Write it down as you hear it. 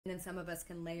And then some of us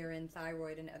can layer in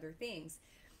thyroid and other things.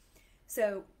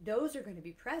 So those are going to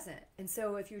be present. And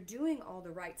so if you're doing all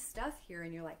the right stuff here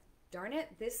and you're like, darn it,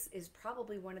 this is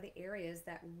probably one of the areas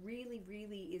that really,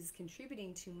 really is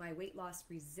contributing to my weight loss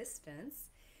resistance,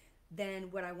 then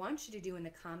what I want you to do in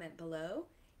the comment below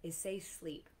is say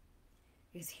sleep.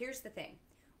 Because here's the thing.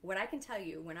 What I can tell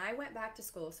you, when I went back to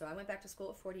school, so I went back to school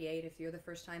at 48, if you're the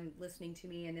first time listening to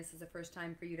me and this is the first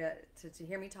time for you to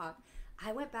hear me talk,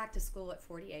 I went back to school at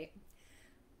 48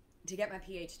 to get my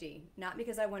PhD. Not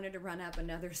because I wanted to run up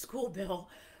another school bill,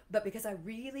 but because I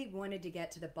really wanted to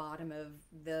get to the bottom of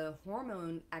the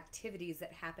hormone activities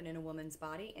that happen in a woman's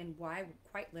body and why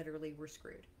quite literally we're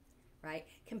screwed, right?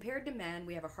 Compared to men,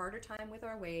 we have a harder time with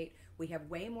our weight, we have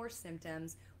way more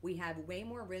symptoms, we have way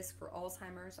more risk for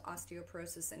Alzheimer's,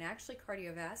 osteoporosis, and actually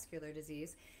cardiovascular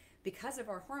disease because of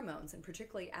our hormones, and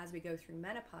particularly as we go through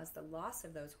menopause, the loss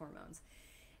of those hormones.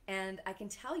 And I can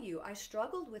tell you, I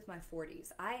struggled with my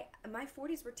 40s. My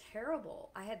 40s were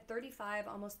terrible. I had 35,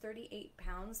 almost 38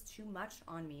 pounds too much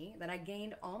on me that I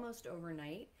gained almost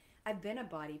overnight. I've been a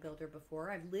bodybuilder before.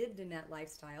 I've lived in that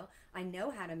lifestyle. I know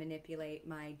how to manipulate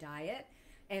my diet.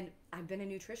 And I've been a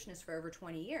nutritionist for over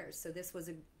 20 years. So this was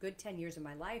a good 10 years of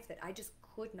my life that I just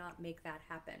could not make that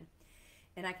happen.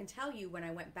 And I can tell you, when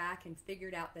I went back and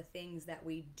figured out the things that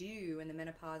we do in the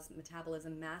Menopause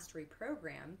Metabolism Mastery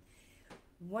Program,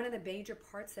 one of the major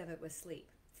parts of it was sleep.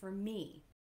 For me,